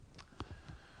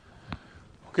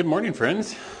Good morning,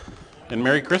 friends, and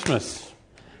Merry Christmas.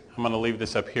 I'm going to leave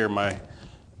this up here. My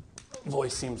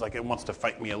voice seems like it wants to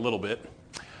fight me a little bit.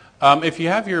 If you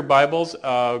have your Bibles,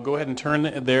 go ahead and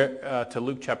turn there to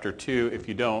Luke chapter 2. If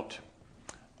you don't,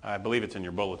 I believe it's in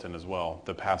your bulletin as well,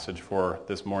 the passage for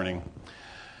this morning.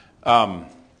 I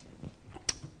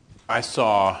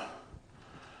saw,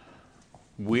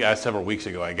 several weeks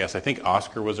ago, I think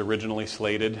Oscar was originally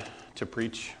slated to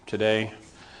preach today.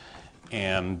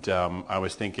 And I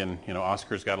was thinking,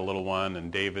 Oscar's got a little one,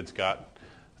 and David's got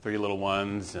 3 little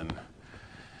ones, and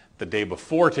the day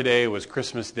before today was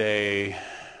Christmas Day.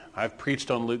 I've preached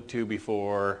on Luke 2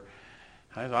 before.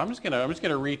 I'm just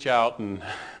gonna reach out and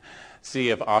see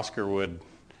if Oscar would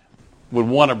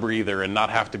want a breather and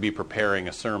not have to be preparing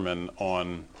a sermon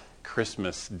on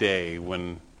Christmas Day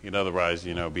when he'd otherwise,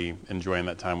 be enjoying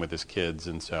that time with his kids,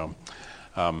 and so.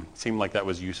 Seemed like that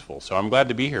was useful. So I'm glad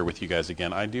to be here with you guys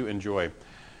again. I do enjoy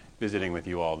visiting with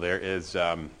you all. There is,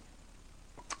 I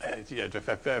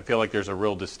feel like there's a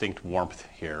real distinct warmth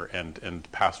here and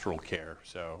pastoral care.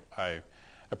 So I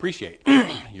appreciate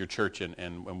your church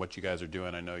and what you guys are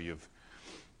doing. I know you've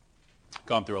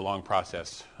gone through a long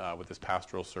process with this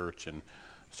pastoral search, and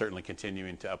certainly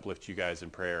continuing to uplift you guys in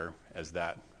prayer as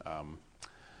that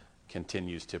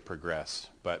continues to progress.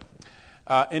 But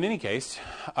in any case,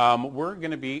 we're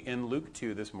going to be in Luke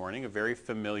 2 this morning, a very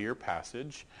familiar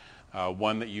passage,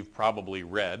 one that you've probably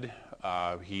read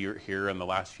here in the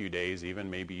last few days. Even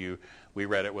maybe we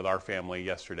read it with our family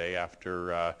yesterday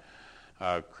after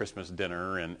Christmas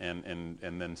dinner, and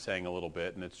then sang a little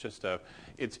bit. And it's just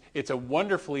it's a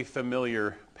wonderfully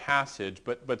familiar passage,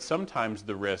 but sometimes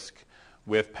the risk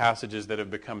with passages that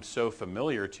have become so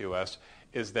familiar to us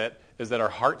is that our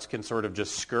hearts can sort of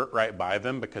just skirt right by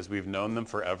them because we've known them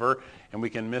forever, and we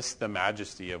can miss the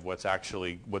majesty of what's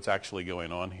actually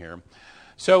going on here.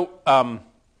 So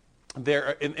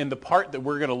there, in the part that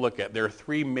we're going to look at, there are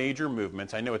 3 major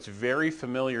movements. I know it's very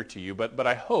familiar to you, but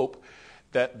I hope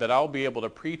that I'll be able to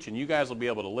preach and you guys will be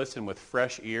able to listen with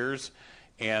fresh ears,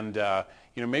 and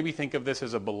maybe think of this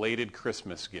as a belated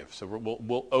Christmas gift. So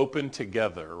we'll open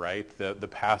together, right, the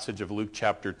passage of Luke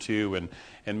chapter 2,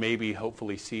 and maybe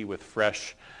hopefully see with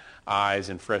fresh eyes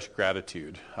and fresh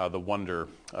gratitude the wonder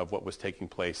of what was taking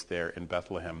place there in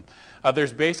Bethlehem.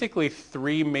 There's basically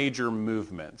 3 major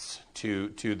movements to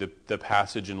the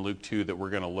passage in Luke 2 that we're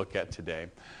going to look at today.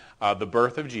 The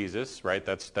birth of Jesus, right?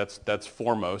 That's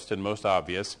foremost and most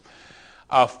obvious.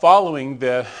 Following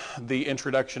the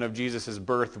introduction of Jesus'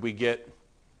 birth, we get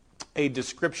a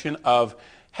description of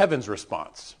heaven's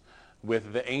response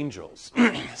with the angels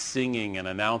singing and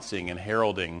announcing and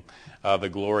heralding the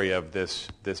glory of this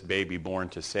baby born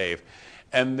to save.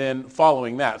 And then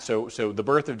following that, so the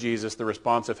birth of Jesus, the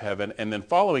response of heaven, and then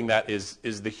following that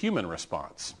is the human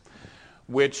response,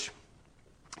 which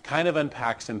kind of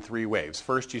unpacks in 3 waves.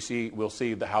 First, we'll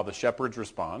see how the shepherds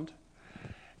respond.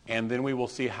 And then we will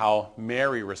see how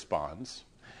Mary responds.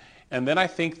 And then I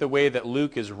think the way that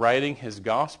Luke is writing his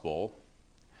gospel,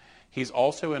 he's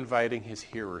also inviting his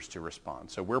hearers to respond.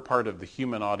 So we're part of the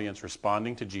human audience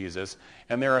responding to Jesus.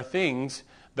 And there are things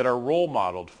that are role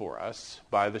modeled for us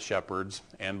by the shepherds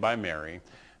and by Mary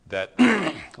that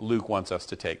Luke wants us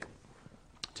to take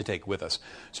with us.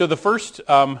 So the first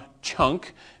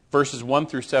chunk, verses 1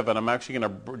 through 7, I'm actually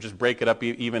going to just break it up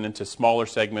even into smaller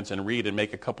segments and read and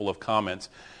make a couple of comments,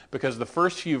 because the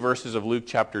first few verses of Luke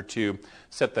chapter 2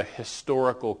 set the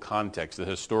historical context, the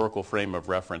historical frame of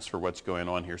reference for what's going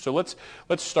on here. So let's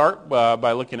start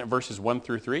by looking at verses 1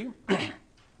 through 3.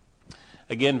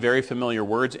 Again, very familiar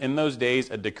words. In those days,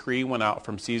 a decree went out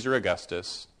from Caesar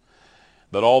Augustus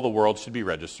that all the world should be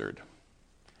registered.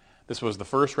 This was the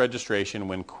first registration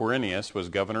when Quirinius was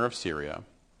governor of Syria,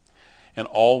 and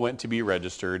all went to be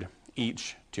registered,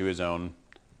 each to his own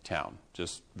town.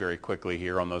 Just very quickly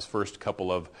here on those first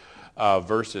couple of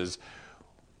verses,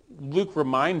 Luke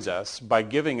reminds us by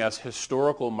giving us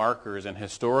historical markers and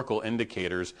historical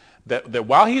indicators that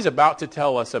while he's about to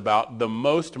tell us about the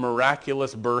most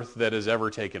miraculous birth that has ever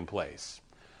taken place,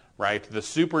 right, the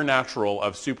supernatural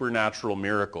of supernatural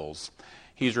miracles,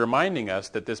 he's reminding us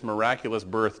that this miraculous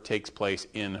birth takes place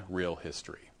in real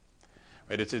history.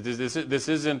 Right? This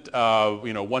isn't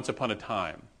once upon a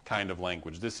time kind of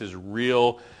language. This is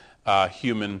real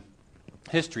human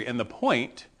history. And the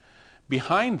point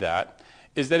behind that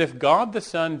is that if God the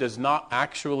Son does not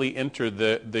actually enter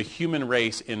the human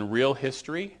race in real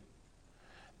history,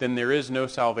 then there is no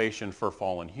salvation for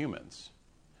fallen humans.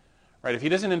 Right? If he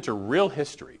doesn't enter real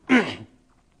history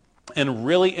and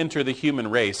really enter the human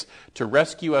race to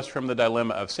rescue us from the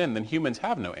dilemma of sin, then humans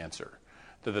have no answer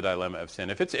to the dilemma of sin.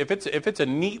 If it's a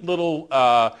neat little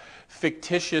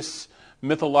fictitious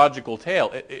mythological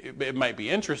tale. It might be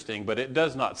interesting, but it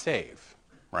does not save,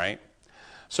 right?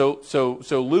 So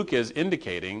Luke is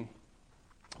indicating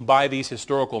by these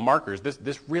historical markers,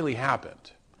 this really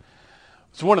happened.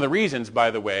 It's one of the reasons,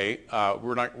 by the way,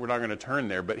 we're not going to turn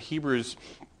there, but Hebrews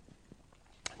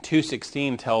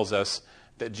 2:16 tells us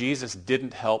that Jesus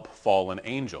didn't help fallen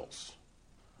angels,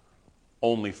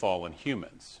 only fallen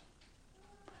humans.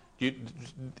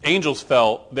 Angels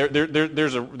fell.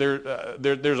 There's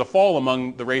a fall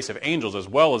among the race of angels as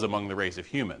well as among the race of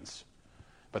humans,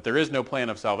 but there is no plan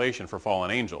of salvation for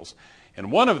fallen angels.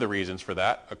 And one of the reasons for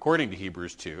that, according to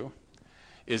Hebrews 2,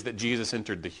 is that Jesus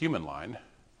entered the human line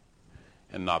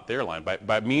and not their line.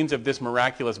 By means of this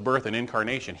miraculous birth and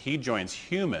incarnation, he joins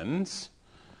humans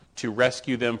to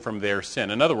rescue them from their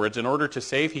sin. In other words, in order to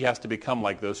save, he has to become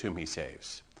like those whom he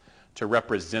saves, to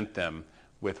represent them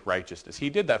with righteousness. He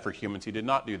did that for humans. He did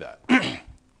not do that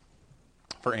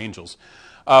for angels.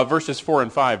 Verses 4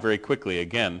 and 5, very quickly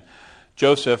again.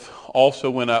 Joseph also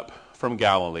went up from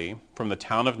Galilee, from the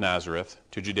town of Nazareth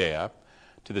to Judea,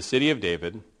 to the city of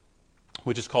David,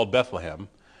 which is called Bethlehem,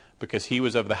 because he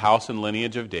was of the house and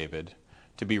lineage of David,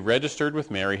 to be registered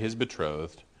with Mary, his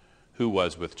betrothed, who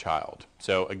was with child.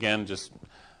 So again, just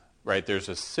right, there's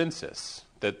a census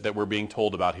that we're being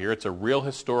told about here. It's a real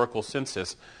historical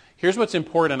census. Here's what's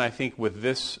important, I think, with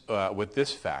this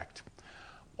fact.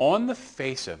 On the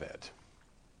face of it,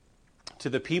 to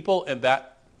the people at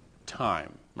that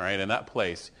time, right, in that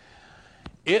place,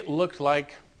 it looked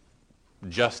like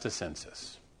just a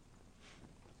census.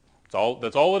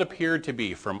 That's all it appeared to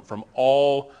be from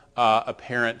all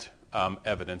apparent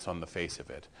evidence on the face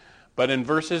of it. But in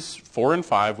verses 4 and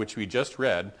 5, which we just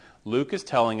read, Luke is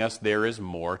telling us there is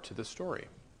more to the story.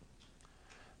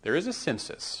 There is a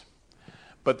census.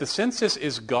 But the census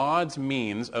is God's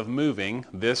means of moving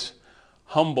this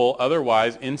humble,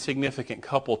 otherwise insignificant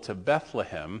couple to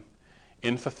Bethlehem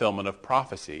in fulfillment of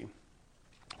prophecy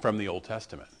from the Old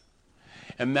Testament.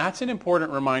 And that's an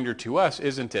important reminder to us,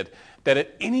 isn't it? That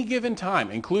at any given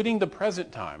time, including the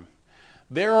present time,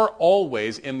 there are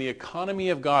always, in the economy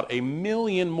of God, a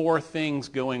million more things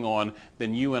going on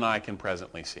than you and I can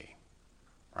presently see.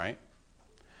 Right?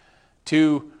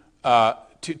 To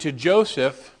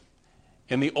Joseph,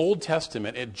 in the Old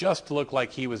Testament, it just looked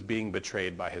like he was being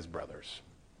betrayed by his brothers.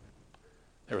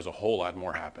 There was a whole lot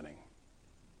more happening.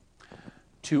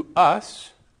 To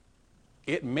us,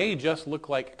 it may just look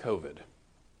like COVID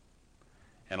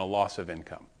and a loss of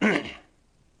income.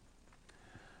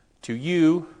 To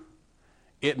you,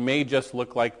 it may just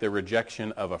look like the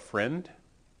rejection of a friend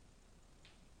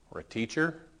or a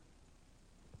teacher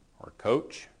or a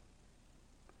coach.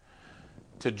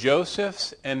 To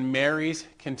Joseph's and Mary's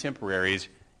contemporaries,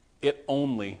 it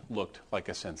only looked like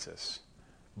a census.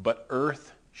 But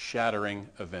earth-shattering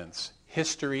events,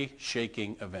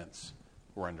 history-shaking events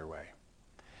were underway.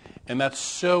 And that's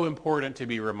so important to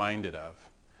be reminded of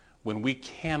when we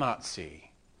cannot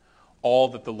see all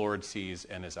that the Lord sees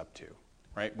and is up to.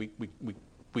 Right?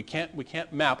 We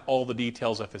can't map all the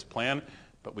details of his plan,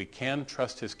 but we can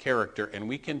trust his character, and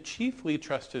we can chiefly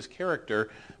trust his character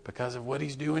because of what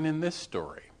he's doing in this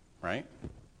story, right?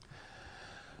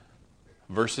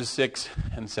 Verses 6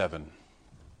 and 7.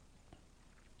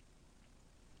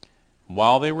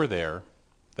 While they were there,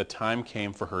 the time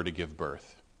came for her to give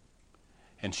birth.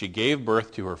 And she gave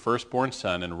birth to her firstborn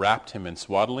son and wrapped him in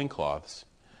swaddling cloths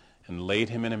and laid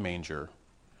him in a manger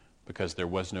because there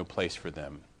was no place for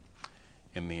them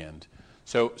in the inn.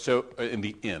 So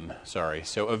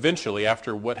eventually,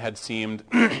 after what had seemed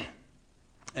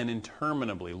an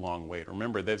interminably long wait,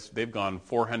 remember they've gone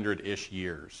 400-ish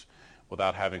years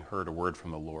without having heard a word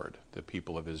from the Lord, the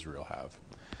people of Israel have.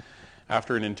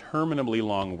 After an interminably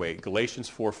long wait, Galatians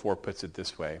 4:4 puts it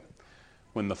this way: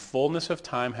 when the fullness of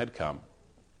time had come,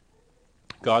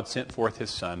 God sent forth his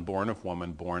son, born of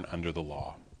woman, born under the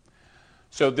law.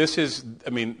 So this is,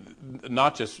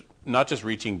 not just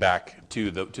reaching back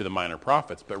to the minor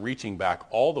prophets, but reaching back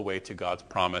all the way to God's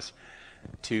promise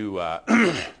to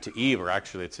Eve, or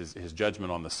actually it's his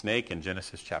judgment on the snake in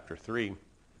Genesis chapter 3,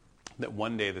 that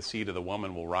one day the seed of the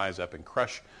woman will rise up and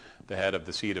crush the head of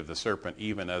the seed of the serpent,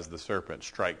 even as the serpent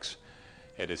strikes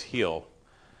at his heel.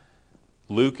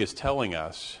 Luke is telling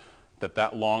us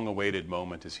that long-awaited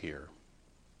moment is here.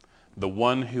 The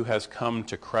one who has come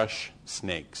to crush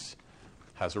snakes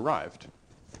has arrived.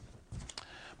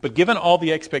 But given all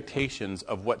the expectations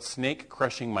of what snake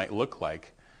crushing might look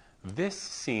like, this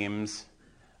seems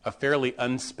a fairly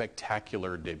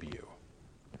unspectacular debut.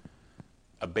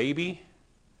 A baby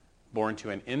born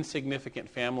to an insignificant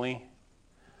family,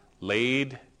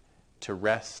 laid to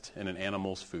rest in an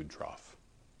animal's food trough.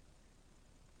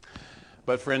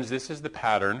 But friends, this is the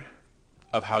pattern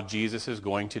of how Jesus is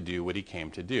going to do what he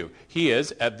came to do. He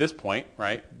is, at this point,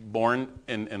 right, born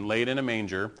and laid in a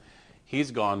manger.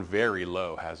 He's gone very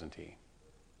low, hasn't he?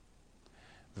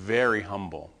 Very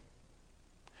humble.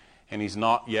 And he's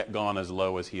not yet gone as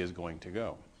low as he is going to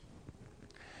go.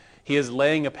 He is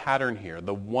laying a pattern here.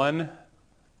 The one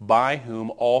by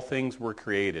whom all things were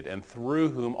created, and through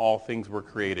whom all things were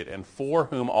created, and for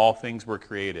whom all things were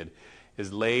created,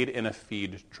 is laid in a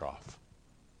feed trough.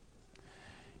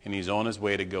 And he's on his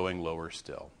way to going lower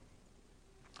still.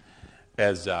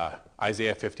 As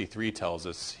Isaiah 53 tells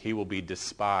us, he will be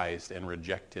despised and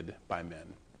rejected by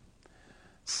men,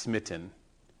 smitten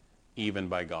even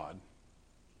by God,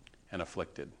 and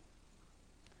afflicted.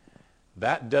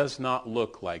 That does not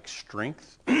look like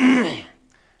strength.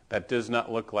 That does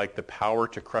not look like the power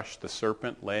to crush the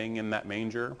serpent laying in that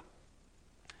manger.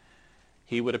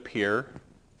 He would appear,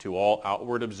 to all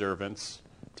outward observance,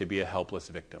 to be a helpless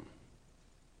victim.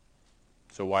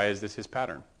 So why is this his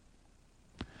pattern?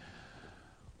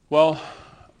 Well,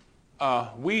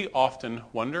 we often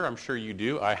wonder, I'm sure you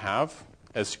do, I have,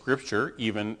 as Scripture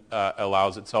even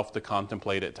allows itself to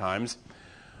contemplate at times,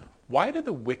 why do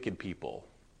the wicked people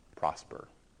prosper?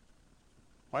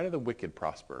 Why do the wicked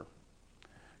prosper?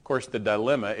 Of course, the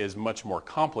dilemma is much more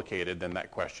complicated than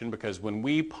that question, because when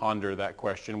we ponder that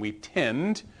question, we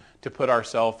tend to put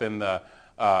ourselves in the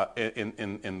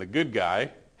good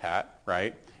guy hat,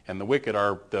 right? And the wicked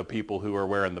are the people who are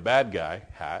wearing the bad guy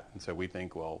hat. And so we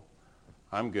think, well,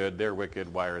 I'm good, they're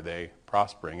wicked, why are they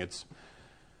prospering? It's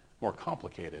more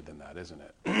complicated than that, isn't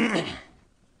it?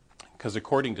 Because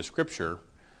according to Scripture,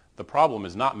 the problem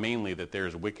is not mainly that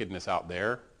there's wickedness out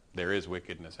there. There is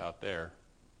wickedness out there.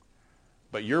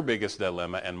 But your biggest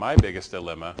dilemma and my biggest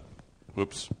dilemma,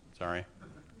 is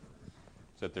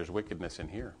that there's wickedness in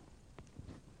here.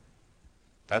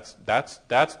 That's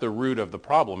the root of the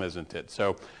problem, isn't it?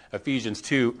 So Ephesians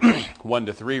 2,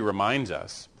 1-3 reminds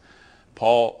us.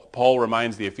 Paul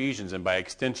reminds the Ephesians, and by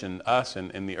extension us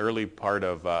in the early part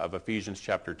of Ephesians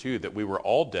chapter 2, that we were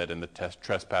all dead in the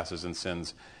trespasses and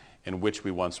sins in which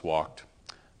we once walked.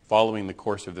 Following the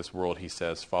course of this world, he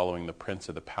says, following the prince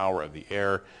of the power of the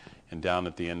air. And down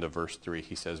at the end of verse 3,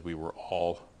 he says, we were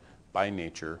all, by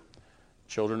nature,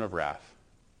 children of wrath,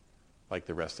 like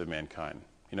the rest of mankind.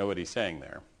 You know what he's saying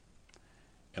there?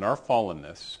 In our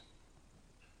fallenness,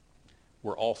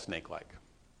 we're all snake-like.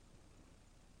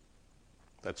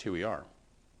 That's who we are.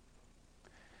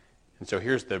 And so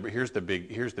here's the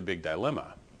big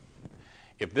dilemma.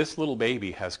 If this little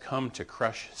baby has come to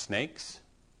crush snakes,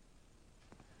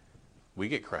 we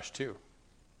get crushed too.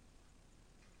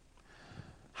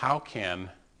 How can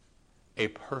a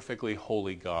perfectly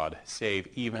holy God save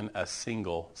even a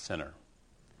single sinner?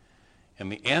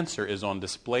 And the answer is on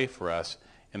display for us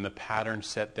in the pattern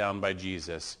set down by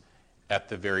Jesus at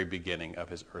the very beginning of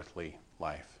his earthly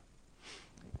life.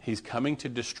 He's coming to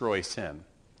destroy sin,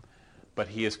 but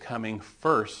he is coming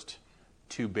first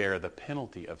to bear the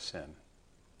penalty of sin,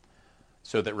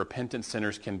 so that repentant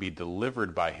sinners can be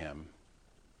delivered by him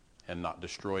and not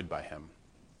destroyed by him.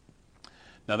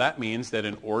 Now that means that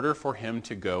in order for him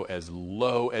to go as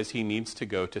low as he needs to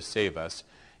go to save us,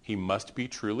 he must be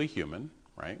truly human,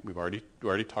 right? We've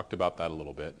already talked about that a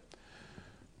little bit.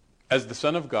 As the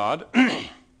Son of God,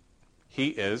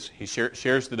 he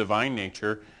shares the divine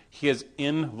nature. He is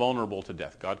invulnerable to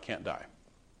death. God can't die.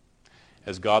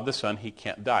 As God the Son, he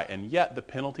can't die. And yet the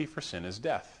penalty for sin is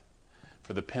death.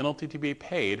 For the penalty to be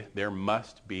paid, there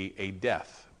must be a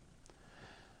death.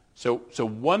 So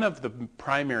one of the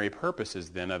primary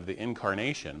purposes then of the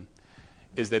incarnation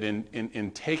is that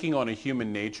in taking on a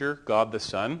human nature, God the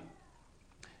Son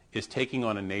is taking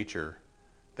on a nature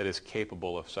that is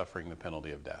capable of suffering the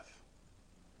penalty of death.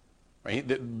 Right?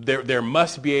 There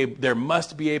must be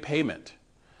a payment,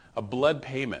 a blood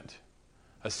payment,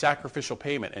 a sacrificial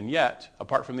payment, and yet,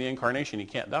 apart from the incarnation, he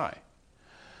can't die.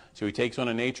 So he takes on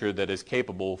a nature that is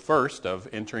capable first of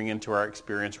entering into our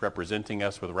experience, representing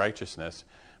us with righteousness,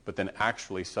 but then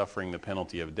actually suffering the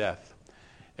penalty of death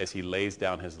as he lays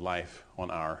down his life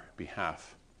on our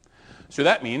behalf. So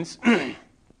that means,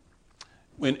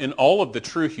 in all of the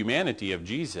true humanity of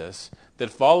Jesus, that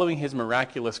following his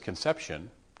miraculous conception,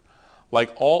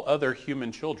 like all other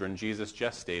human children, Jesus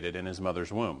gestated in his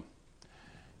mother's womb.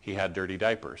 He had dirty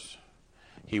diapers.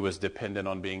 He was dependent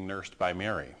on being nursed by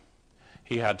Mary.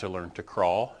 He had to learn to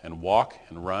crawl and walk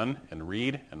and run and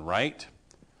read and write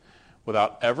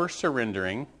without ever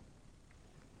surrendering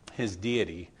his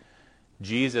deity.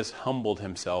 Jesus humbled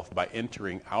himself by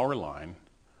entering our line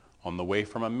on the way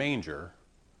from a manger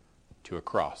to a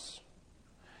cross.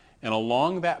 And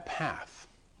along that path,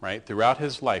 right? Throughout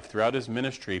his life, throughout his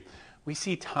ministry, we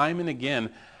see time and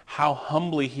again how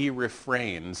humbly he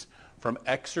refrains from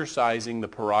exercising the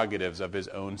prerogatives of his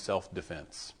own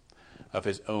self-defense, of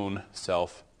his own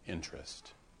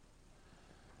self-interest.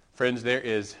 Friends, there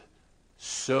is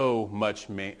so much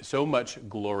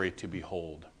glory to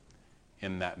behold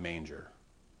in that manger.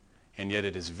 And yet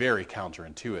it is very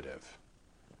counterintuitive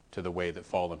to the way that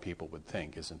fallen people would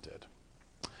think, isn't it?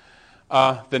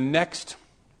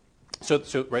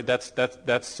 Right,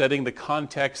 that's setting the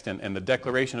context and the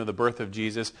declaration of the birth of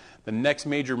Jesus. The next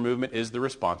major movement is the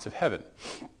response of heaven.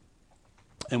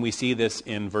 And we see this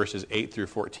in verses 8 through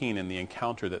 14 in the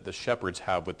encounter that the shepherds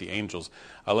have with the angels.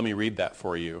 Let me read that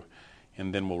for you,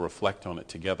 and then we'll reflect on it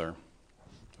together.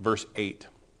 Verse 8.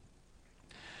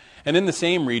 And in the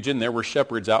same region there were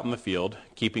shepherds out in the field,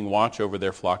 keeping watch over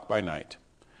their flock by night.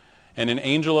 And an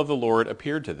angel of the Lord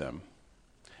appeared to them,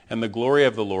 and the glory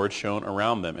of the Lord shone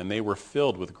around them, and they were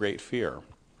filled with great fear.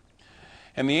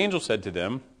 And the angel said to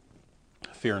them,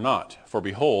 Fear not, for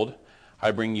behold,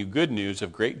 I bring you good news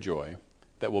of great joy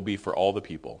that will be for all the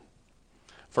people.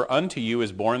 For unto you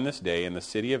is born this day in the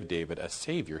city of David a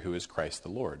Savior, who is Christ the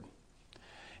Lord.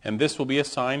 And this will be a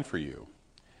sign for you.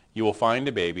 You will find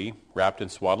a baby wrapped in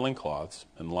swaddling cloths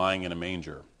and lying in a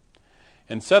manger.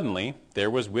 And suddenly there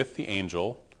was with the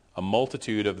angel a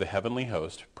multitude of the heavenly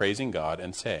host, praising God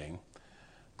and saying,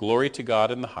 Glory to God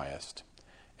in the highest,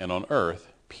 and on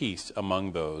earth peace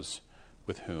among those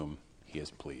with whom he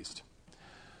is pleased.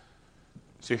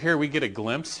 So here we get a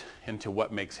glimpse into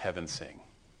what makes heaven sing.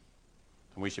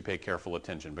 And we should pay careful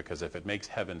attention, because if it makes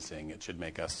heaven sing, it should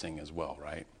make us sing as well,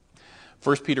 right?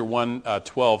 1 Peter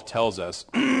 1:12 tells us,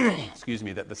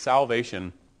 that the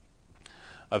salvation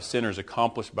of sinners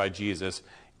accomplished by Jesus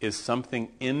is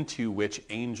something into which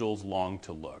angels long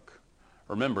to look.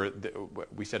 Remember,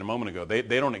 we said a moment ago, they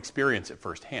don't experience it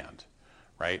firsthand,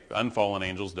 right? Unfallen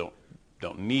angels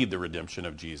don't need the redemption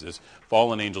of Jesus.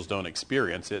 Fallen angels don't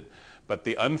experience it, but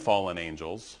the unfallen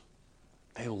angels,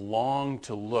 they long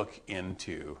to look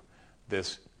into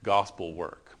this gospel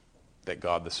work that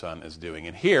God the Son is doing.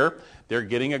 And here, they're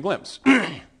getting a glimpse.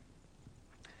 And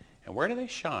where do they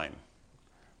shine?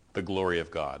 The glory of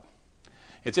God.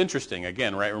 It's interesting,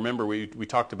 again, right? Remember, we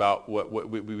talked about what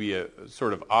would be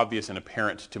sort of obvious and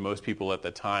apparent to most people at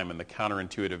the time and the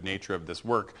counterintuitive nature of this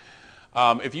work.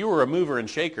 If you were a mover and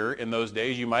shaker in those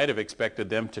days, you might have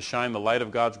expected them to shine the light of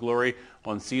God's glory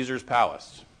on Caesar's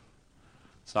palace.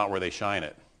 It's not where they shine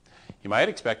it. You might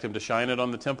expect them to shine it on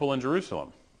the temple in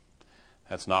Jerusalem.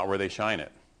 That's not where they shine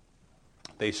it.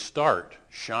 They start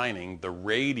shining the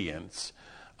radiance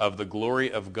of the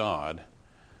glory of God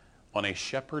on a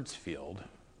shepherd's field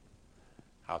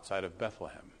outside of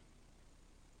Bethlehem.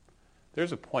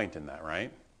 There's a point in that,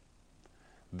 right?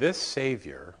 This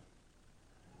Savior,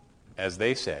 as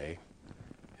they say,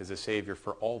 is a Savior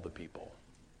for all the people.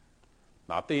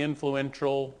 Not the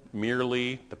influential,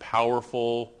 merely the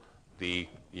powerful, the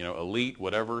elite,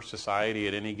 whatever society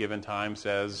at any given time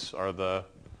says are the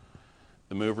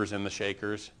movers and the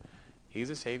shakers. He's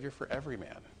a Savior for every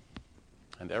man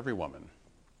and every woman.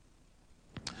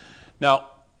 Now,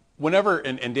 whenever,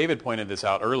 and David pointed this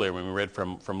out earlier when we read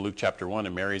from Luke chapter 1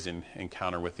 and Mary's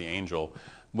encounter with the angel,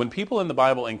 when people in the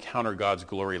Bible encounter God's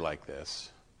glory like this,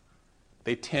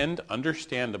 they tend,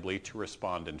 understandably, to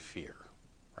respond in fear,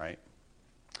 right?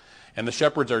 And the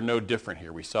shepherds are no different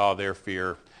here. We saw their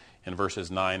fear in verses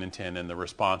 9 and 10 in the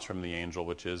response from the angel,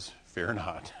 which is, fear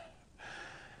not.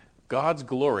 God's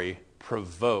glory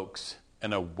provokes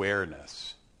an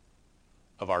awareness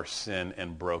of our sin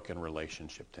and broken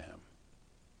relationship to him.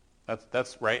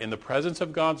 That's right. In the presence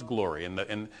of God's glory, in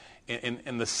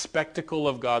the spectacle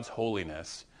of God's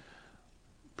holiness,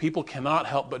 people cannot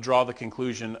help but draw the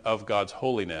conclusion of God's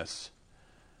holiness.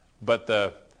 But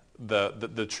the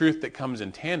truth that comes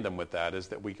in tandem with that is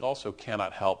that we also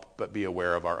cannot help but be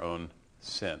aware of our own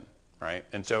sin, right?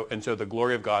 And so the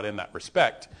glory of God in that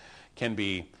respect can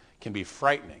be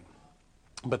frightening.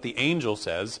 But the angel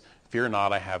says, "Fear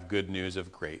not, I have good news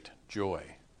of great joy."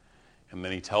 And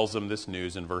then he tells them this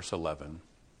news in verse 11,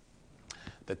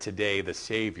 that today the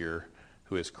Savior,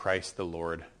 who is Christ the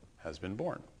Lord, has been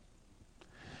born.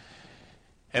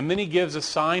 And then he gives a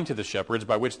sign to the shepherds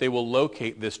by which they will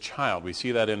locate this child. We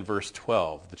see that in verse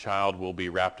 12. The child will be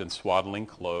wrapped in swaddling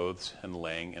clothes and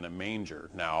laying in a manger.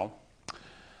 Now,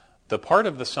 the part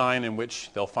of the sign in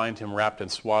which they'll find him wrapped in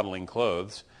swaddling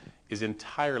clothes is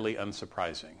entirely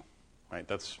unsurprising, right?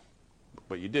 That's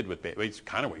what you did with babies. It's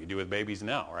kind of what you do with babies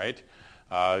now, right?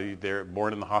 They're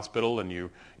born in the hospital, and you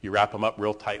wrap them up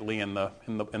real tightly in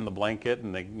the blanket,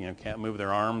 and they can't move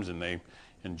their arms, and they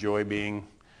enjoy being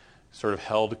sort of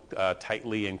held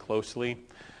tightly and closely.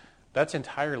 That's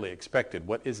entirely expected.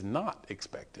 What is not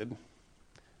expected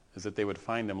is that they would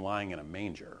find him lying in a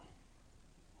manger.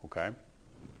 Okay?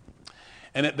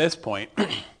 And at this point,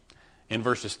 in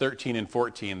verses 13 and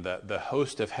 14, the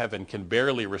host of heaven can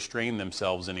barely restrain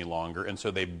themselves any longer, and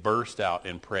so they burst out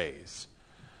in praise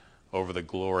over the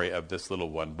glory of this little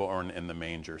one born in the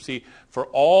manger. See, for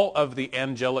all of the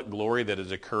angelic glory that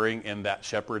is occurring in that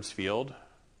shepherd's field,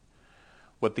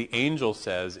 what the angel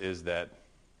says is that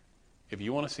if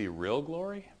you want to see real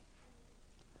glory,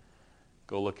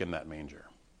 go look in that manger.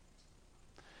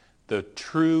 The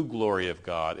true glory of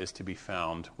God is to be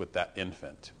found with that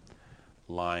infant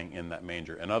lying in that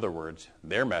manger. In other words,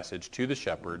 their message to the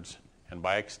shepherds, and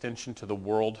by extension to the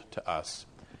world, to us,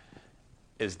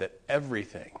 is that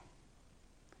everything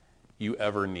you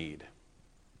ever need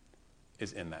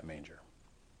is in that manger.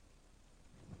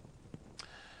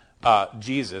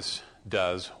 Jesus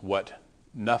does what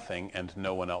nothing and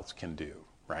no one else can do,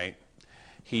 right?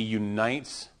 He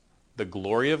unites the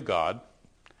glory of God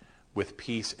with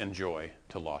peace and joy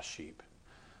to lost sheep.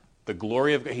 The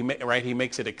glory of God, he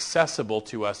makes it accessible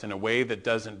to us in a way that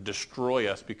doesn't destroy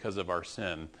us because of our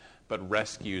sin, but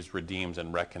rescues, redeems,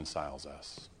 and reconciles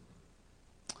us.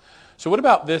 So what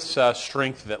about this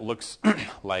strength that looks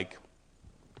like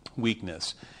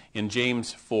weakness? In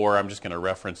James 4, I'm just going to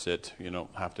reference it. You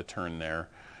don't have to turn there.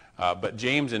 But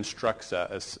James instructs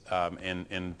us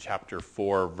in chapter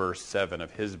 4, verse 7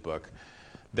 of his book,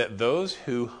 that those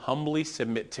who humbly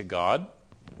submit to God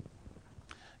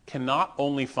can not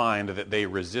only find that they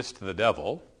resist the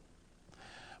devil,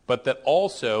 but that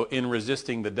also in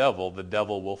resisting the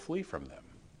devil will flee from them.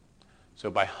 So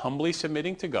by humbly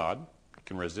submitting to God, we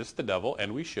can resist the devil,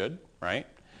 and we should, right?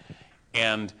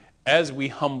 And as we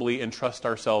humbly entrust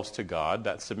ourselves to God,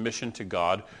 that submission to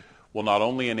God will not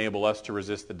only enable us to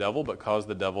resist the devil, but cause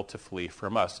the devil to flee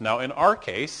from us. Now, in our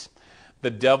case,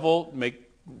 the devil,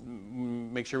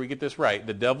 make sure we get this right,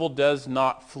 the devil does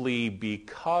not flee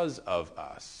because of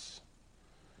us.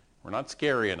 We're not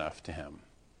scary enough to him.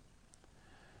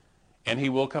 And he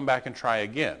will come back and try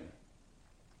again.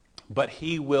 But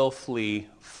he will flee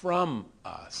from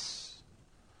us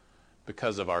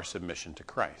because of our submission to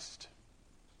Christ.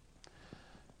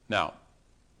 Now,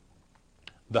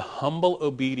 the humble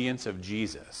obedience of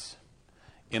Jesus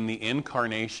in the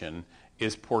incarnation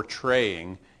is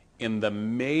portraying in the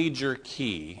major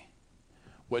key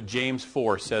what James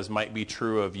 4 says might be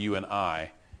true of you and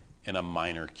I in a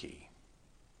minor key.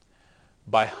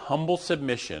 By humble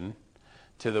submission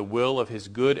to the will of his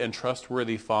good and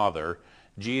trustworthy Father,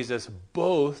 Jesus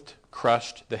both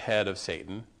crushed the head of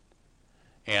Satan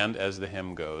and, as the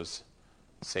hymn goes,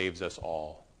 saves us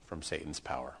all from Satan's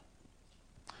power.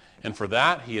 And for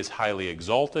that, he is highly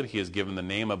exalted. He is given the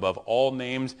name above all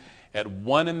names. At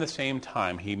one and the same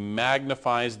time, he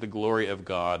magnifies the glory of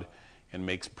God and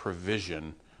makes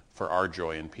provision for our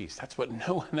joy and peace. That's what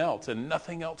no one else and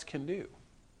nothing else can do.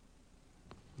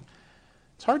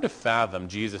 It's hard to fathom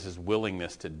Jesus'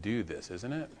 willingness to do this,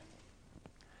 isn't it?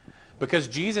 Because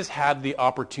Jesus had the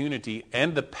opportunity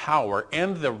and the power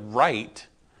and the right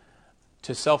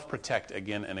to self-protect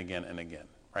again and again and again.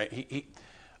 Right?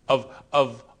 Of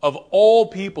all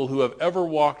people who have ever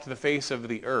walked the face of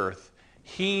the earth,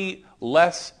 he,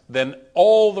 less than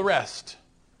all the rest,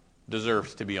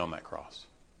 deserves to be on that cross.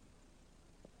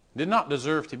 Did not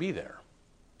deserve to be there.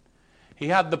 He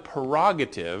had the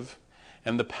prerogative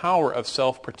and the power of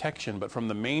self-protection, but from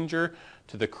the manger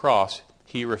to the cross,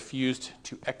 he refused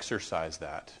to exercise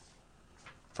that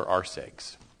for our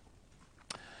sakes.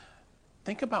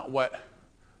 Think about what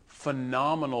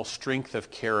phenomenal strength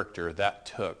of character that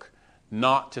took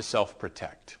not to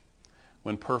self-protect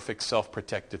when perfect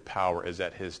self-protective power is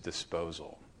at his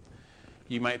disposal.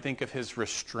 You might think of his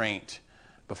restraint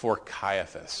before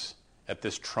Caiaphas at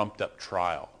this trumped-up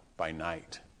trial by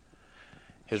night.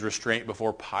 His restraint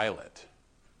before Pilate,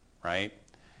 right?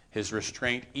 His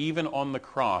restraint even on the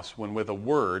cross when with a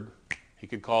word he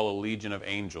could call a legion of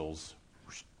angels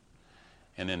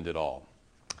and end it all.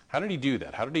 How did he do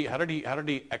that? How did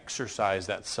he exercise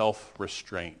that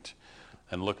self-restraint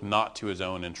and look not to his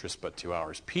own interests but to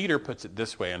ours? Peter puts it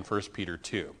this way in 1 Peter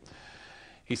 2.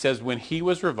 He says, when he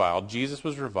was reviled, Jesus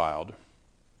was reviled,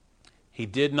 he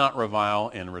did not revile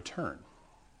in return.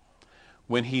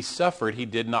 When he suffered, he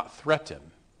did not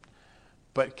threaten,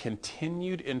 but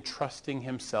continued entrusting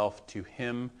himself to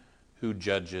him who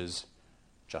judges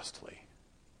justly.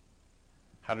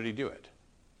 How did he do it?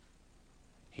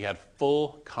 He had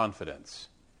full confidence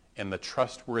in the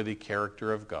trustworthy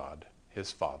character of God,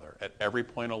 his Father, at every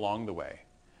point along the way,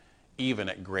 even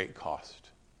at great cost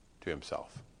to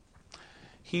himself.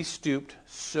 He stooped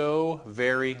so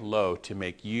very low to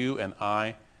make you and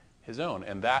I his own.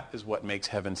 And that is what makes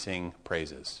heaven sing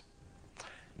praises.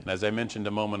 And as I mentioned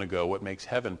a moment ago, what makes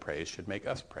heaven praise should make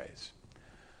us praise.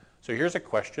 So here's a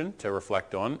question to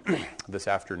reflect on this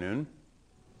afternoon.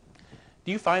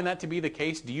 Do you find that to be the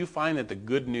case? Do you find that the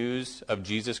good news of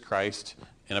Jesus Christ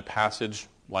in a passage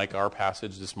like our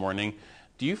passage this morning,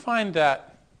 do you find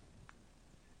that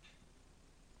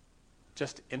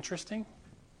just interesting?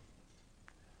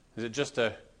 Is it just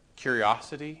a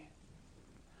curiosity?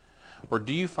 Or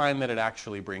do you find that it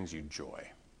actually brings you joy?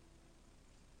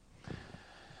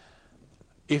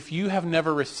 If you have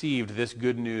never received this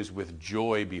good news with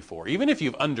joy before, even if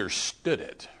you've understood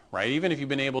it, right? Even if you've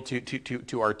been able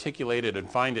to articulate it and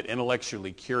find it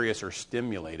intellectually curious or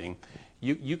stimulating,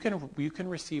 you can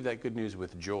receive that good news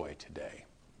with joy today.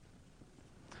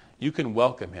 You can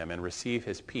welcome him and receive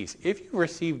his peace. If you've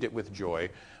received it with joy,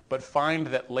 but find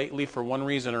that lately, for one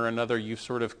reason or another, you've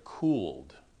sort of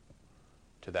cooled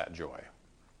to that joy.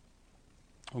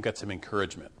 We've got some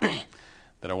encouragement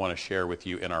that I want to share with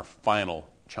you in our final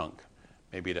chunk,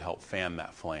 maybe to help fan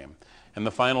that flame. And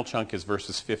the final chunk is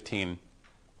verses 15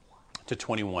 to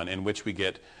 21, in which we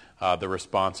get the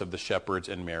response of the shepherds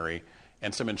and Mary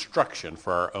and some instruction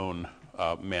for our own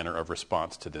manner of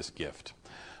response to this gift.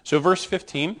 So verse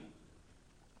 15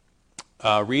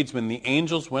 reads, "When the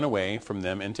angels went away from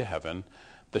them into heaven,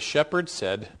 the shepherds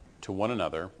said to one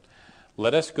another,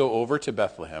 'Let us go over to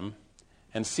Bethlehem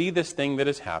and see this thing that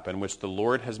has happened, which the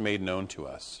Lord has made known to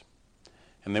us.'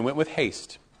 And they went with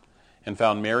haste and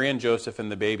found Mary and Joseph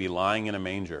and the baby lying in a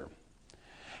manger.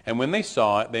 And when they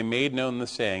saw it, they made known the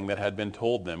saying that had been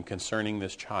told them concerning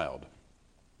this child.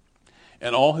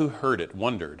 And all who heard it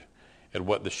wondered at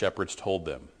what the shepherds told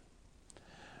them.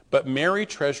 But Mary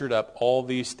treasured up all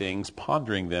these things,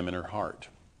 pondering them in her heart.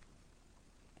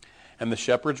 And the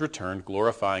shepherds returned,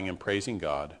 glorifying and praising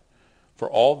God for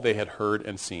all they had heard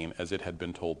and seen as it had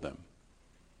been told them.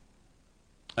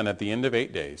 And at the end of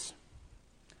 8 days,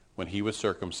 when he was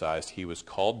circumcised, he was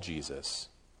called Jesus,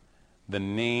 the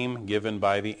name given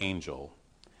by the angel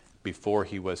before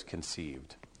he was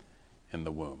conceived in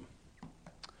the womb."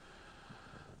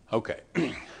 Okay,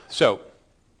 so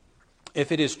if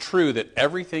it is true that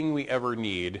everything we ever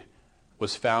need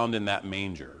was found in that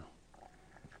manger,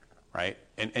 right?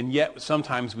 And yet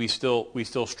sometimes we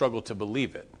still struggle to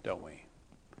believe it, don't we?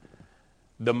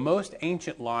 The most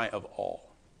ancient lie of all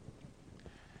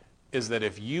is that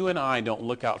if you and I don't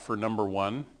look out for number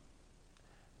one,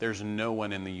 there's no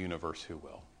one in the universe who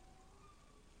will.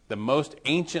 The most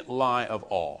ancient lie of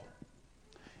all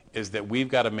is that we've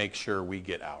got to make sure we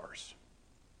get ours.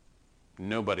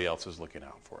 Nobody else is looking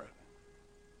out for it.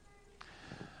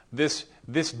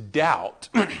 This doubt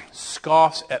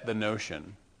scoffs at the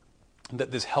notion that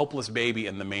this helpless baby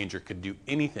in the manger could do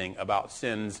anything about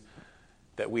sins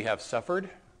that we have suffered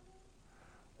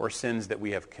or sins that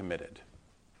we have committed.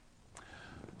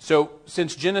 So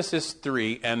since Genesis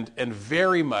 3, and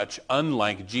very much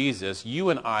unlike Jesus, you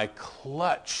and I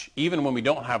clutch, even when we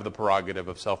don't have the prerogative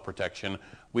of self-protection,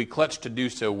 we clutch to do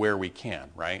so where we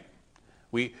can, right?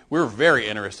 We're very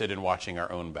interested in watching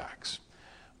our own backs.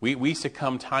 We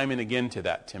succumb time and again to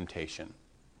that temptation.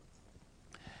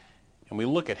 And we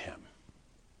look at him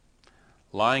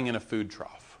lying in a food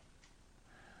trough.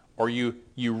 Or you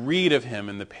read of him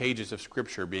in the pages of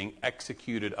Scripture being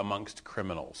executed amongst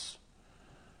criminals.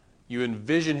 You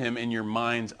envision him in your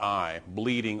mind's eye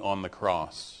bleeding on the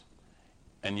cross.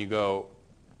 And you go,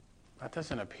 that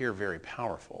doesn't appear very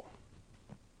powerful.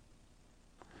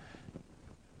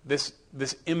 This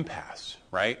impasse,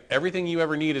 right? Everything you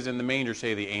ever need is in the manger,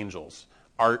 say the angels.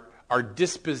 Our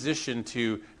disposition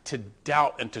to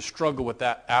doubt and to struggle with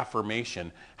that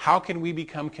affirmation. How can we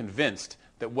become convinced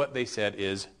that what they said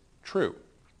is true?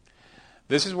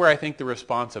 This is where I think the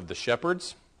response of the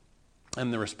shepherds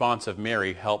and the response of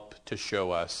Mary help to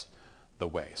show us the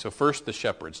way. So first, the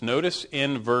shepherds. Notice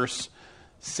in verse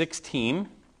 16,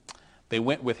 they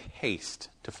went with haste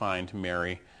to find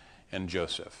Mary and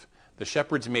Joseph. The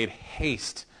shepherds made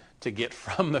haste to get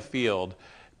from the field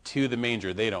to the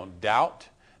manger. They don't doubt.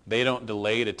 They don't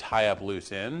delay to tie up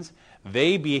loose ends.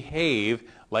 They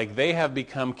behave like they have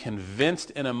become convinced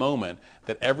in a moment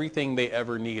that everything they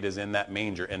ever need is in that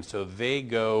manger. And so they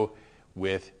go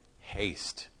with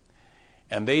haste.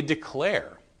 And they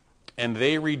declare and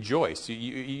they rejoice.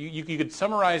 You could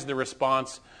summarize the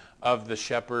response of the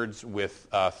shepherds with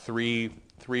three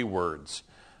words.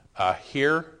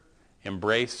 Hear,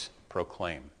 embrace,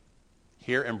 proclaim.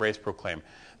 Hear, embrace, proclaim.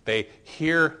 They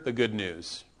hear the good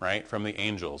news, right, from the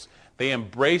angels. They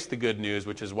embrace the good news,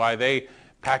 which is why they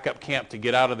pack up camp to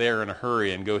get out of there in a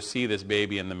hurry and go see this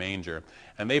baby in the manger.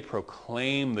 And they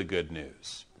proclaim the good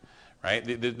news. Right?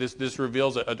 This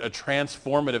reveals a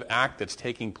transformative act that's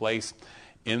taking place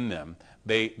in them.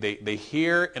 They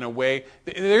hear in a way.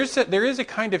 There is a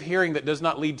kind of hearing that does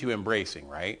not lead to embracing,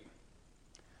 right?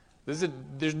 There's a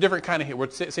different kind of hearing. We'll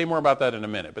say more about that in a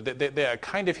minute. But a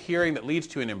kind of hearing that leads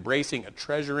to an embracing, a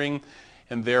treasuring,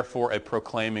 and therefore a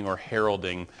proclaiming or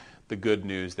heralding the good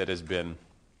news that has been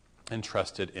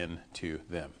entrusted into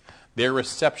them. Their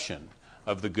reception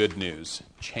of the good news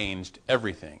changed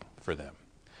everything for them.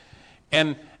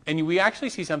 And we actually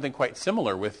see something quite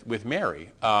similar with Mary.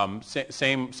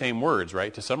 Same words,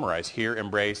 right? To summarize, hear,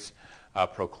 embrace,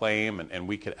 proclaim, and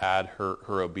we could add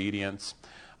her obedience.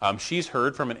 She's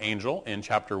heard from an angel in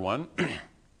chapter 1.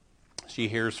 She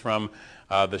hears from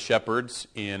the shepherds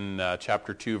in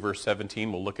chapter 2, verse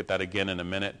 17. We'll look at that again in a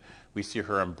minute. We see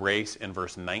her embrace in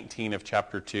verse 19 of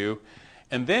chapter 2.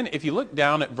 And then if you look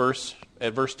down at verse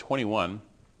 21,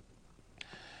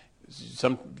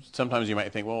 sometimes you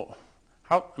might think, well,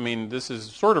 this is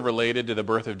sort of related to the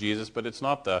birth of Jesus, but it's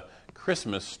not the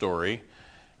Christmas story.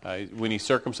 When he's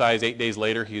circumcised 8 days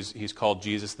later, he's called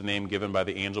Jesus, the name given by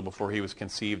the angel before he was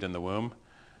conceived in the womb.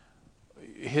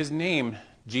 His name,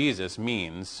 Jesus,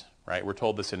 means, right, we're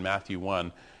told this in Matthew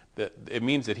 1, that it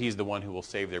means that he's the one who will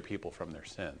save their people from their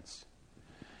sins.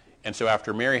 And so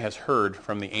after Mary has heard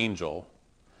from the angel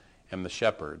and the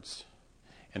shepherds,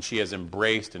 and she has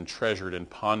embraced and treasured and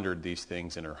pondered these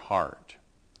things in her heart,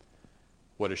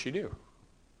 what does she do?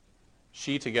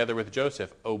 She, together with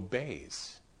Joseph,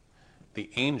 obeys the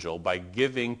angel by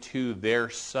giving to their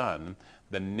son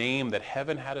the name that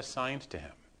heaven had assigned to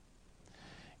him,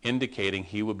 indicating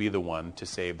he will be the one to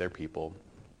save their people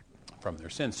from their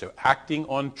sins. So acting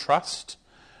on trust,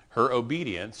 her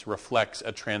obedience reflects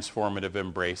a transformative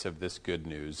embrace of this good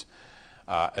news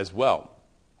as well.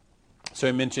 So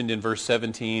I mentioned in verse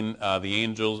 17,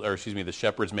 the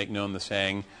shepherds make known the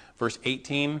saying. Verse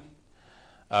 18,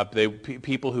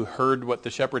 people who heard what the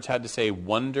shepherds had to say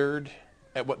wondered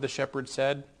at what the shepherds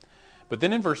said. But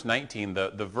then in verse 19,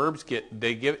 the verbs get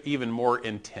even more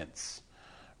intense,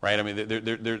 right? I mean,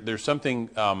 there's something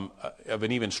of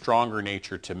an even stronger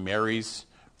nature to Mary's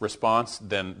response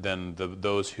than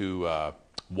those who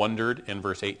wondered in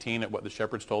verse 18 at what the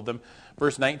shepherds told them.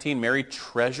 Verse 19, Mary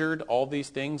treasured all these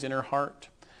things in her heart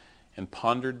and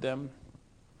pondered them.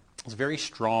 It's very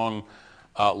strong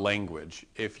language.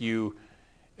 If you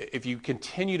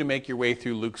continue to make your way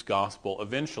through Luke's gospel,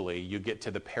 eventually you get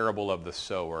to the parable of the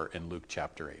sower in Luke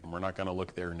chapter 8. And we're not going to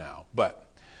look there now. But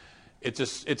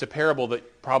it's a parable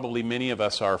that probably many of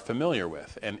us are familiar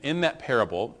with. And in that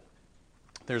parable,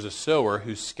 there's a sower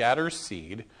who scatters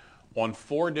seed on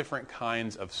 4 different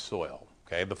kinds of soil.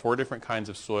 Okay, the 4 different kinds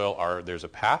of soil are, there's a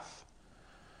path,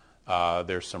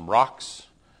 there's some rocks,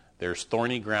 there's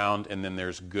thorny ground, and then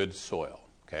there's good soil.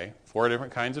 Okay, 4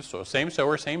 different kinds of soil. Same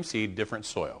sower, same seed, different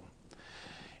soil.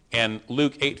 And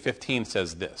Luke 8:15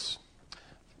 says this,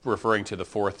 referring to the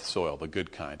 4th soil, the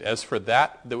good kind. As for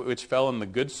that which fell in the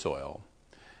good soil,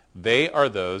 they are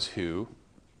those who,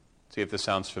 see if this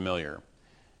sounds familiar,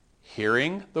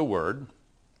 hearing the word,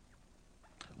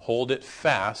 hold it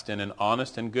fast in an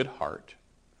honest and good heart,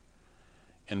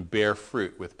 and bear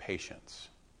fruit with patience.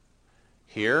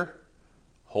 Hear,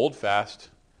 hold fast,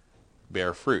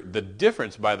 bear fruit. The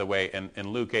difference, by the way, in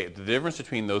Luke 8, the difference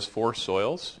between those 4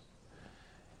 soils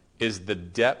is the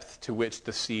depth to which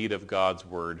the seed of God's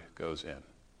word goes in.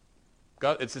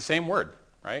 It's the same word,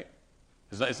 right?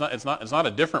 It's not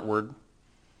a different word.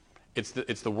 It's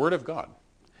the word of God.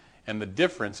 And the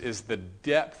difference is the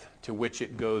depth to which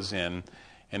it goes in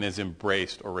and is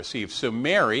embraced or received. So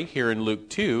Mary, here in Luke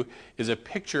 2, is a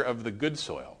picture of the good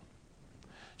soil.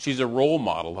 She's a role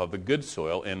model of the good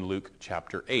soil in Luke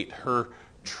chapter 8. Her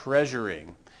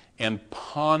treasuring and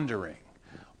pondering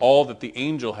all that the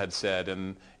angel had said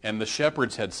and the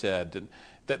shepherds had said. And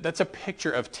that's a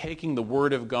picture of taking the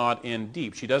word of God in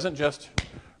deep. She doesn't just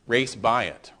race by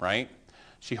it, right?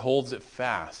 She holds it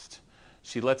fast.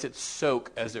 She lets it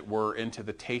soak, as it were, into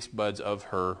the taste buds of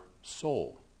her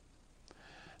soul.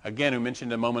 Again, we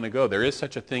mentioned a moment ago, there is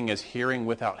such a thing as hearing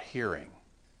without hearing.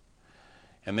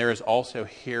 And there is also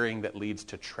hearing that leads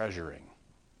to treasuring.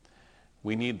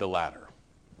 We need the latter.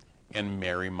 And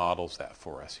Mary models that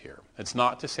for us here. It's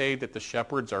not to say that the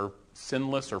shepherds are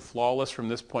sinless or flawless from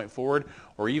this point forward,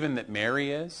 or even that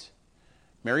Mary is.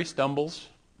 Mary stumbles,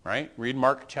 right? Read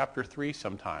Mark chapter 3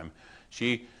 sometime.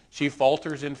 She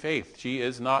falters in faith. She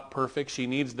is not perfect. She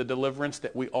needs the deliverance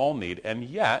that we all need. And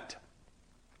yet,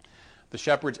 the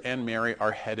shepherds and Mary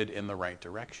are headed in the right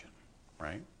direction,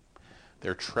 right?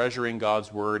 They're treasuring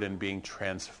God's word and being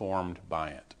transformed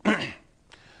by it.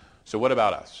 So what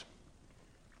about us?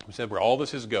 We said where all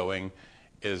this is going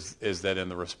is that in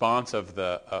the response of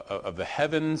the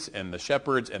heavens and the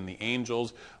shepherds and the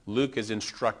angels, Luke is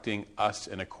instructing us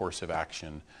in a course of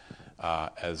action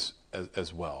as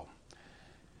well.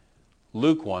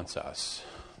 Luke wants us,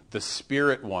 the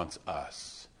Spirit wants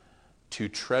us to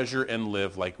treasure and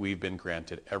live like we've been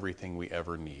granted everything we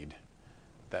ever need,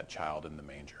 that child in the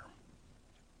manger.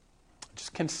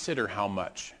 Just consider how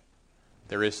much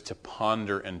there is to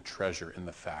ponder and treasure in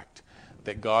the fact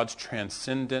that God's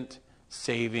transcendent,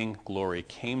 saving glory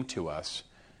came to us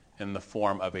in the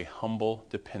form of a humble,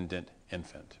 dependent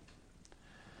infant.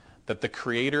 That the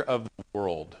Creator of the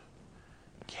world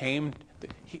came,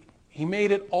 he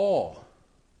made it all,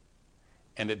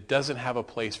 and it doesn't have a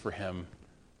place for him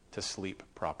to sleep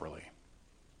properly.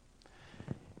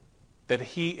 That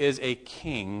he is a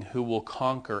king who will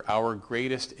conquer our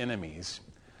greatest enemies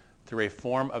through a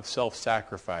form of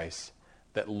self-sacrifice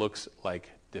that looks like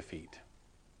defeat.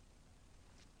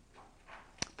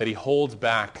 That he holds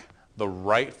back the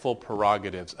rightful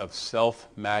prerogatives of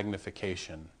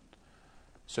self-magnification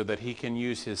so that he can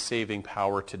use his saving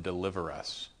power to deliver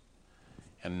us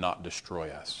and not destroy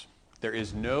us. There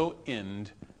is no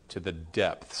end to the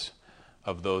depths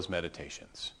of those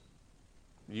meditations.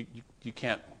 You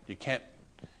can't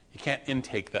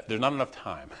intake that. There's not enough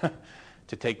time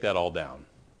to take that all down.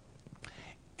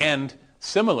 And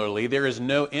similarly, there is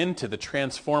no end to the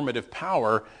transformative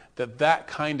power that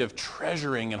kind of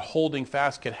treasuring and holding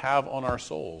fast could have on our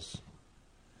souls,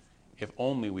 if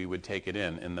only we would take it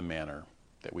in the manner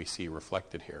that we see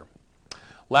reflected here.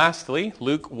 Lastly,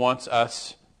 Luke wants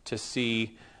us to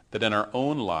see that in our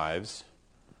own lives,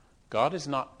 God is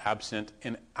not absent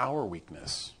in our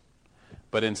weakness,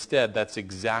 but instead that's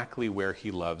exactly where he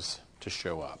loves to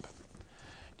show up. Do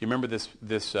you remember this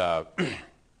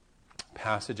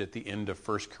passage at the end of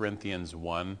 1 Corinthians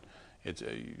 1?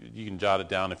 You can jot it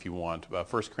down if you want. 1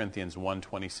 Corinthians 1,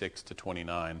 26 to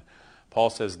 29. Paul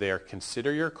says there,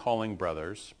 "Consider your calling,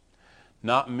 brothers.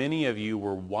 Not many of you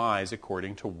were wise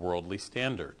according to worldly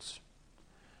standards.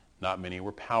 Not many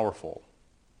were powerful.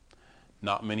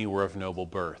 Not many were of noble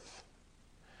birth.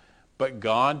 But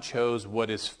God chose what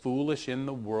is foolish in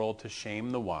the world to shame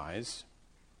the wise.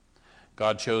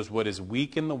 God chose what is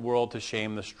weak in the world to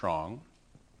shame the strong.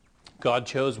 God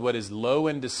chose what is low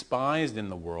and despised in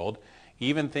the world,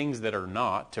 even things that are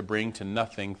not, to bring to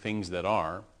nothing things that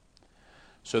are,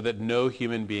 so that no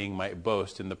human being might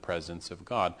boast in the presence of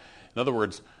God." In other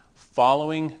words,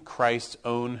 following Christ's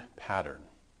own pattern,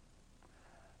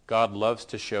 God loves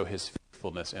to show his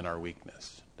faithfulness in our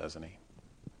weakness, doesn't he?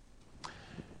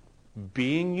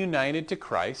 Being united to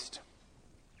Christ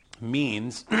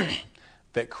means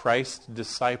that Christ's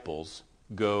disciples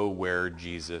go where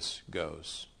Jesus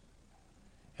goes.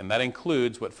 And that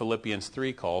includes what Philippians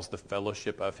 3 calls the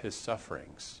fellowship of his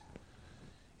sufferings.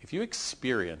 If you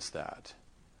experience that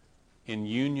in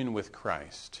union with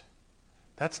Christ,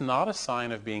 that's not a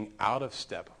sign of being out of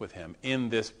step with him in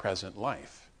this present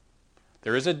life.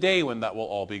 There is a day when that will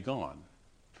all be gone.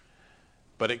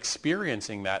 But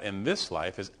experiencing that in this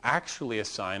life is actually a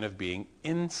sign of being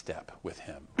in step with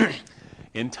him.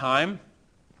 In time,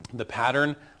 the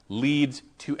pattern leads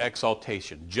to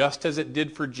exaltation. Just as it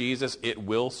did for Jesus, it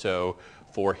will so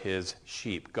for his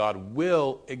sheep. God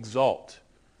will exalt.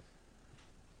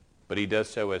 But he does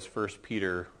so, as 1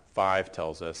 Peter 5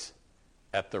 tells us,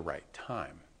 at the right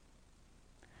time.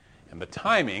 And the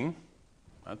timing,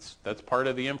 that's part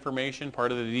of the information,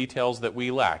 part of the details that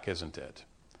we lack, isn't it?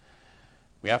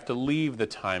 We have to leave the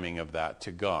timing of that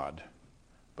to God.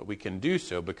 But we can do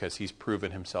so because he's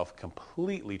proven himself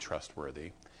completely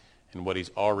trustworthy in what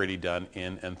he's already done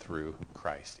in and through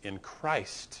Christ. In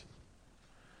Christ,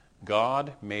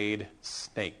 God made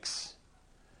snakes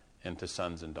into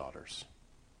sons and daughters.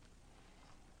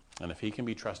 And if he can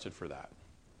be trusted for that,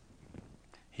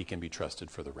 he can be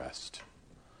trusted for the rest.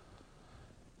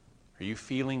 Are you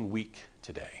feeling weak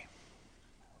today?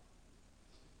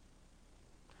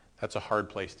 That's a hard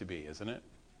place to be, isn't it?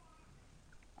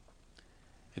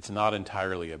 It's not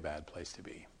entirely a bad place to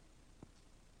be.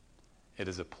 It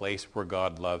is a place where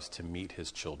God loves to meet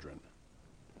his children.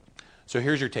 So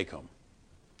here's your take home.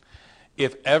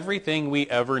 If everything we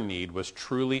ever need was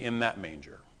truly in that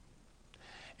manger,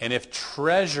 and if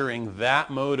treasuring that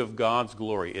mode of God's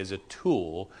glory is a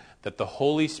tool that the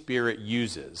Holy Spirit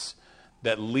uses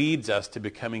that leads us to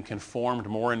becoming conformed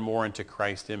more and more into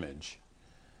Christ's image,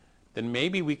 then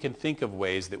maybe we can think of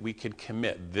ways that we could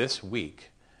commit this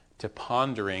week to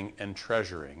pondering and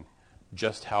treasuring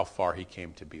just how far he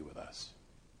came to be with us.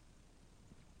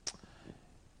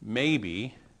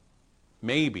 maybe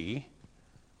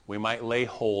we might lay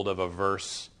hold of a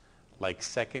verse like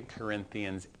 2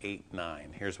 Corinthians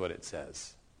 8:9. Here's what it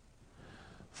says.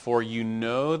 For you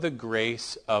know the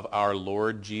grace of our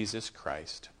Lord Jesus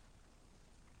Christ,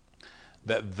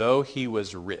 that though he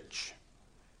was rich,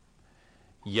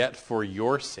 yet for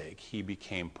your sake he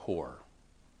became poor,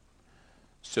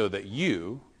 so that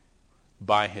you,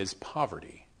 by his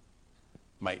poverty,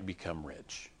 might become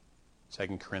rich.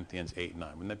 2 Corinthians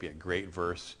 8:9. Wouldn't that be a great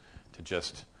verse to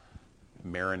just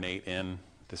marinate in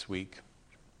this week?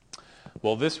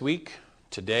 Well, this week,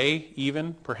 today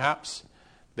even, perhaps,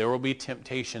 there will be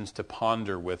temptations to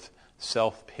ponder with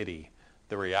self-pity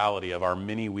the reality of our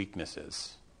many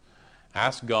weaknesses.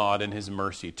 Ask God in his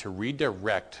mercy to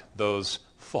redirect those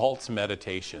false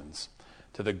meditations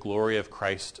to the glory of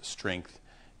Christ's strength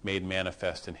made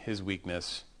manifest in his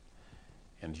weakness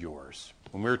and yours.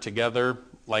 When we're together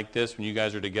like this, when you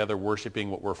guys are together worshiping,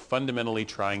 what we're fundamentally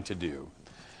trying to do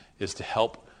is to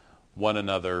help one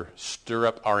another stir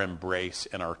up our embrace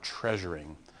and our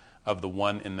treasuring of the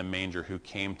one in the manger who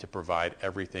came to provide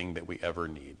everything that we ever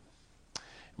need.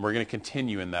 And we're going to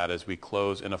continue in that as we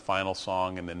close in a final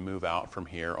song and then move out from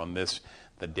here on this,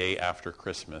 the day after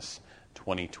Christmas,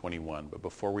 2021. But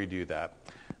before we do that,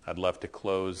 I'd love to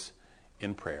close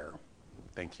in prayer.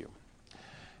 Thank you.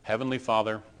 Heavenly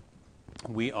Father,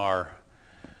 we are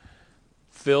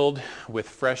filled with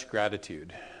fresh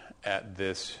gratitude at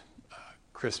this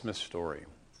Christmas story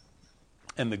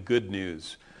and the good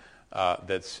news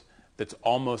that's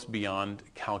almost beyond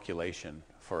calculation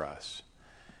for us.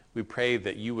 We pray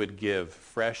that you would give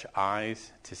fresh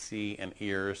eyes to see and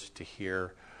ears to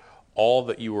hear all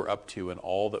that you were up to and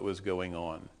all that was going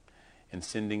on in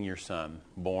sending your Son,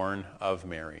 born of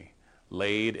Mary,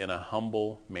 laid in a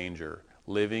humble manger,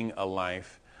 living a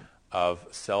life of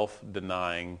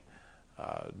self-denying,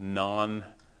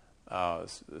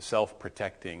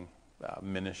 self-protecting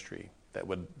ministry that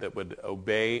would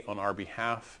obey on our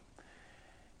behalf,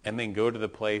 and then go to the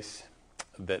place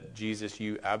that, Jesus,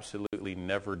 you absolutely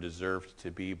never deserved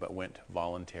to be, but went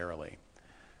voluntarily,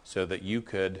 so that you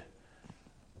could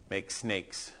make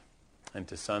snakes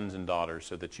into sons and daughters,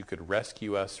 so that you could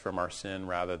rescue us from our sin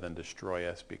rather than destroy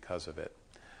us because of it.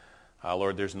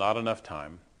 Lord, there's not enough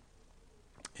time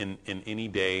in any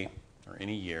day or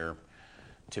any year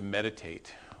to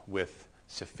meditate with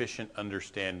sufficient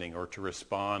understanding or to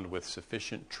respond with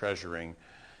sufficient treasuring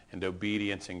and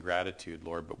obedience and gratitude,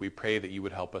 Lord. But we pray that you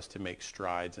would help us to make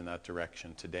strides in that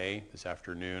direction today, this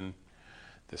afternoon,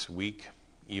 this week,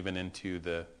 even into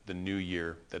the new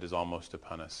year that is almost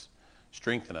upon us.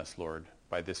 Strengthen us, Lord,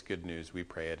 by this good news. We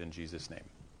pray it in Jesus' name.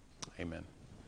 Amen.